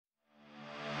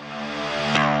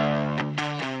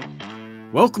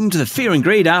Welcome to the Fear and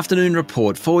Greed Afternoon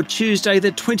Report for Tuesday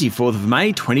the 24th of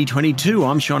May 2022.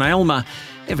 I'm Sean Aylmer.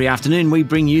 Every afternoon we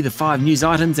bring you the 5 news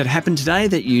items that happened today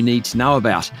that you need to know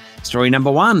about. Story number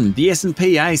 1, the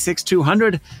S&P ASX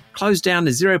 200 closed down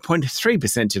to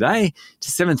 0.3% today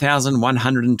to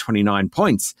 7,129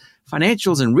 points.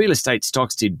 Financials and real estate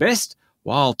stocks did best,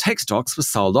 while tech stocks were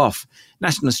sold off.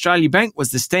 National Australia Bank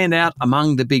was the standout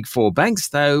among the big 4 banks,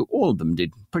 though all of them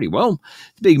did pretty well.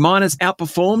 The big miners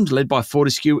outperformed, led by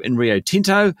Fortescue and Rio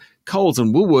Tinto. Coles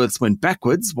and Woolworths went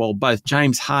backwards, while both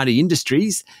James Hardie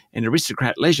Industries and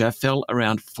Aristocrat Leisure fell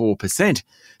around 4%.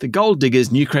 The gold diggers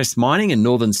Newcrest Mining and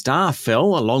Northern Star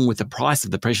fell, along with the price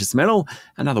of the precious metal.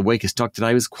 Another weaker stock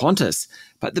today was Qantas.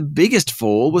 But the biggest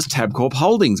fall was Tabcorp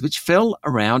Holdings, which fell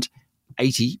around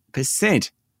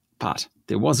 80%. But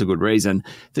there was a good reason.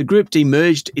 The group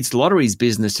demerged its lotteries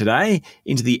business today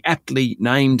into the aptly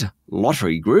named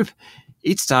Lottery Group.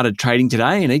 It started trading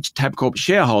today and each Tabcorp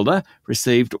shareholder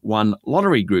received 1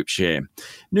 Lottery Group share.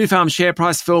 Nufarm's share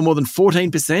price fell more than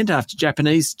 14% after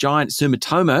Japanese giant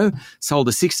Sumitomo sold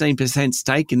a 16%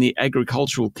 stake in the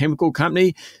agricultural chemical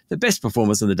company. The best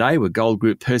performers of the day were gold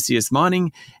group Perseus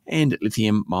Mining and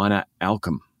lithium miner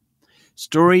Alchem.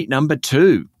 Story number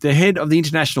 2. The head of the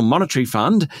International Monetary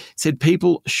Fund said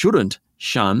people shouldn't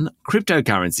shun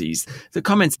cryptocurrencies. The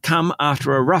comments come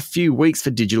after a rough few weeks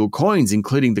for digital coins,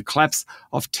 including the collapse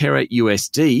of Terra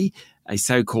USD, a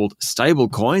so-called stable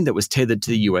coin that was tethered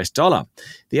to the US dollar.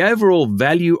 The overall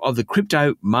value of the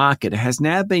crypto market has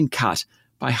now been cut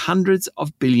by hundreds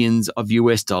of billions of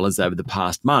US dollars over the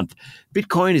past month.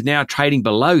 Bitcoin is now trading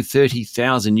below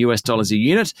 30,000 US dollars a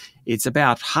unit. It's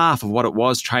about half of what it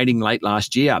was trading late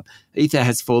last year. Ether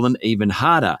has fallen even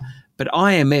harder. But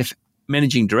IMF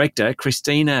Managing Director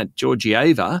Christina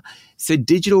Georgieva said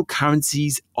digital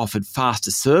currencies offered faster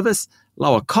service,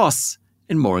 lower costs,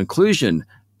 and more inclusion.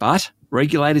 But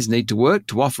regulators need to work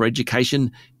to offer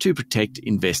education to protect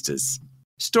investors.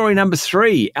 Story number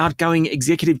 3, outgoing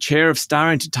executive chair of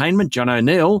Star Entertainment, John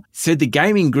O'Neill, said the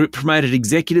gaming group promoted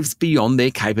executives beyond their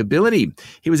capability.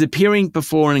 He was appearing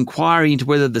before an inquiry into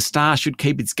whether the Star should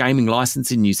keep its gaming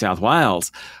licence in New South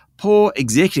Wales. Poor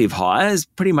executive hires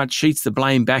pretty much sheets the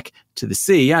blame back to the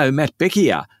CEO, Matt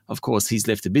Bekier. Of course, he's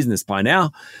left the business by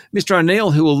now. Mr. O'Neill,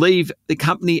 who will leave the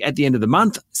company at the end of the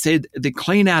month, said the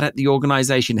clean-out at the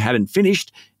organisation hadn't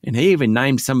finished, and he even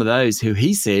named some of those who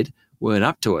he said weren't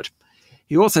up to it.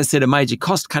 He also said a major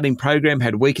cost-cutting program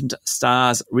had weakened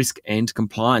Star's risk and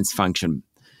compliance function.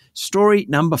 Story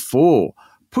number 4.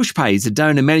 Pushpay is a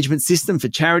donor management system for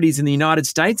charities in the United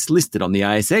States listed on the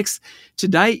ASX.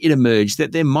 Today, it emerged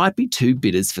that there might be 2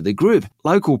 bidders for the group.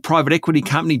 Local private equity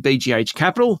company BGH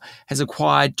Capital has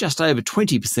acquired just over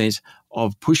 20%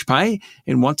 of Pushpay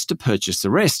and wants to purchase the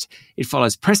rest. It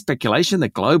follows press speculation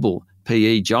that global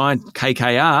PE giant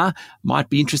KKR might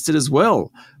be interested as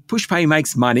well. Pushpay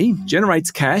makes money,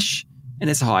 generates cash, and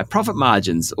has high profit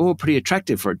margins, all pretty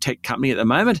attractive for a tech company at the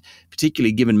moment,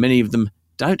 particularly given many of them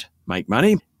don't make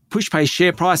money. Pushpay's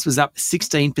share price was up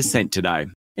 16% today.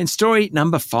 And story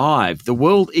number 5, the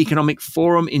World Economic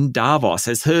Forum in Davos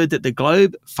has heard that the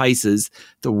globe faces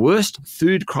the worst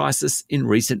food crisis in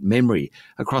recent memory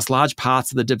across large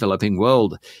parts of the developing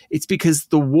world. It's because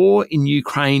the war in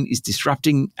Ukraine is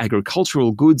disrupting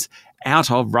agricultural goods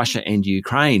out of Russia and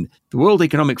Ukraine. The World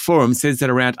Economic Forum says that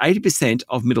around 80%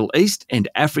 of Middle East and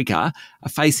Africa are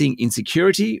facing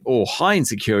insecurity or high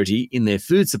insecurity in their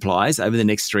food supplies over the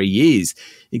next 3 years.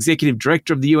 Executive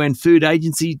Director of the UN Food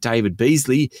Agency, David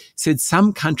Beasley, said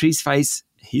some countries face,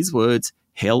 his words,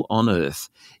 hell on earth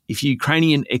if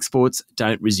Ukrainian exports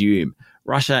don't resume.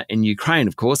 Russia and Ukraine,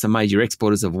 of course, are major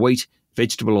exporters of wheat,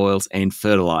 vegetable oils and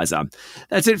fertiliser.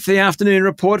 That's it for the afternoon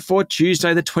report for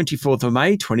Tuesday the 24th of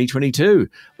May 2022.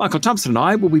 Michael Thompson and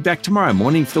I will be back tomorrow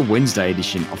morning for the Wednesday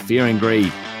edition of Fear and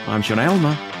Greed. I'm Sean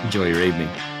Aylmer. Enjoy your evening.